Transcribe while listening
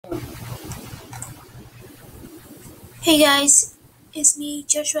Hey guys, it's me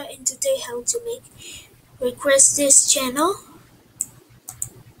Joshua and today how to make request this channel.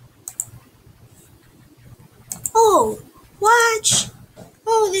 Oh, watch!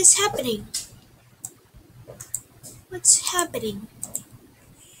 Oh, this happening. What's happening?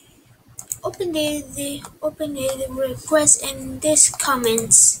 Open the request and this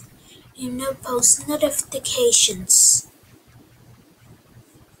comments and no post notifications.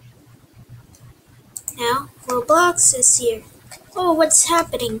 Now Roblox is here. Oh, what's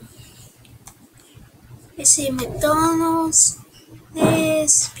happening? Is it McDonald's?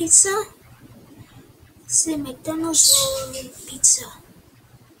 This pizza? Is it McDonald's or pizza?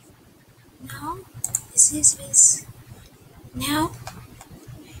 No, this. Now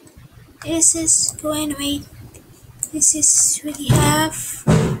this is going to make this is we have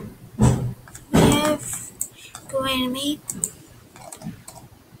going to make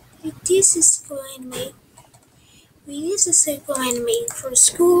this is going to make this is going to make for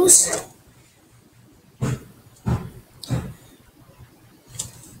schools.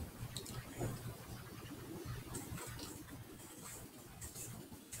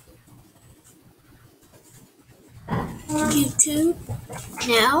 YouTube.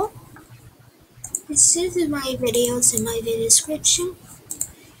 Now this is my videos in my description.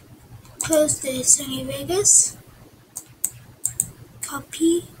 Close the Sony Vegas.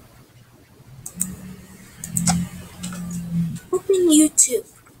 Copy. Open YouTube.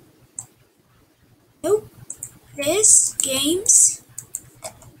 Nope. This games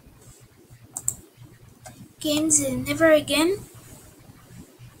and never again.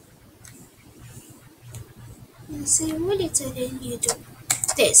 Let's see what it said in YouTube.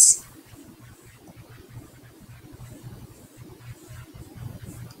 This.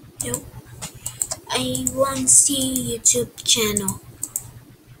 Nope. I won't see YouTube channel.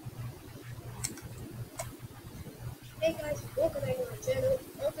 Hey guys, welcome back to my channel.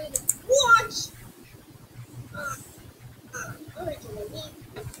 Open watch.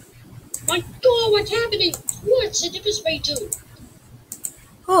 My God, what's happening? What's the difference way too?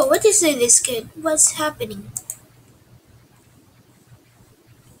 Oh, what is this kid? What's happening?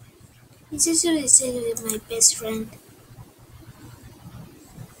 This is what I said with my best friend.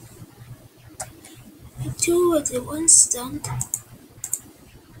 I do what it once done.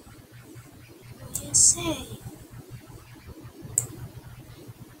 What do you say?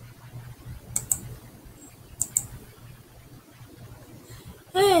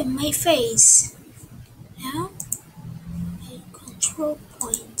 Hey, my face. Now, my control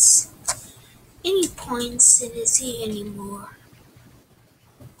points. Any points in the Z anymore.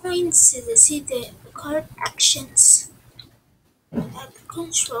 Points in the Z the card actions. At the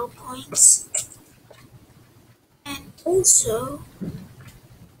control points. And also,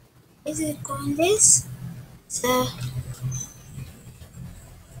 is it going this? So,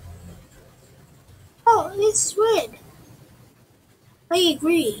 oh, it's red. I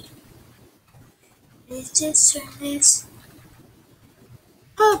agree. Let's just turn this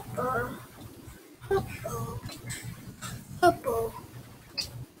purple, purple, purple.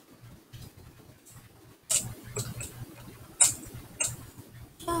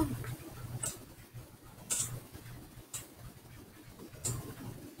 Jump.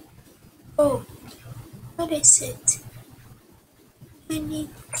 Oh, what is it? I need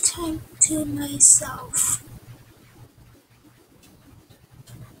time to myself.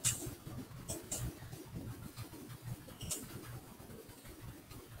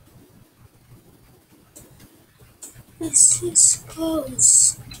 This is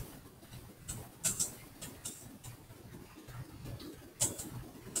close.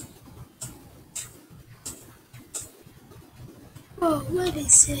 Oh, what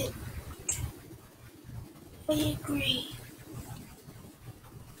is it? I agree.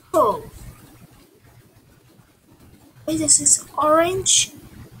 Oh, wait, this is orange?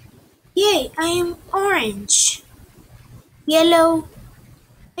 Yay, I am orange. Yellow,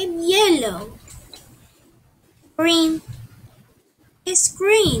 I'm yellow. Green, it's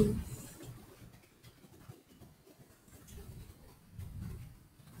green.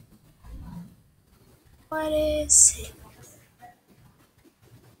 What is it?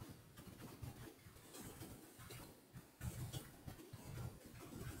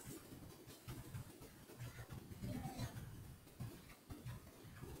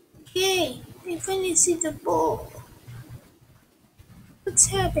 Yay, I finally see the ball. What's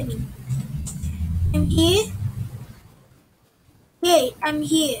happening? I'm here? Yay, I'm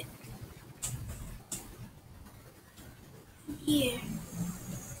here. I'm here.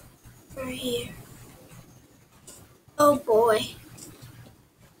 We're here. Oh boy.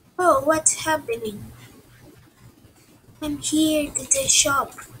 Oh, what's happening? I'm here to the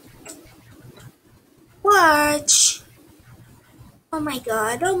shop. Watch! Oh my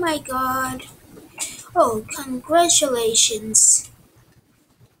god, oh my god. Oh, congratulations.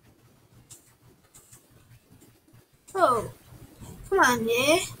 Oh, come on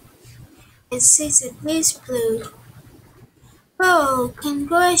there. It says at least blue. Oh,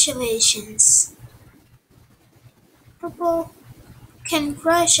 congratulations. Purple,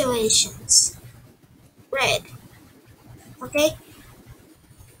 congratulations. Red, okay?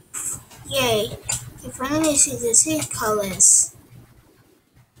 Yay. I finally see the same colors.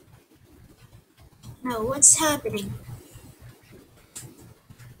 Now what's happening?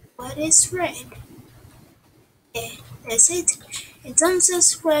 What is red? Yeah, that's it. And don't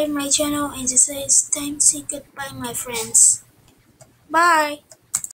subscribe my channel and just say it's time to say goodbye my friends. Bye!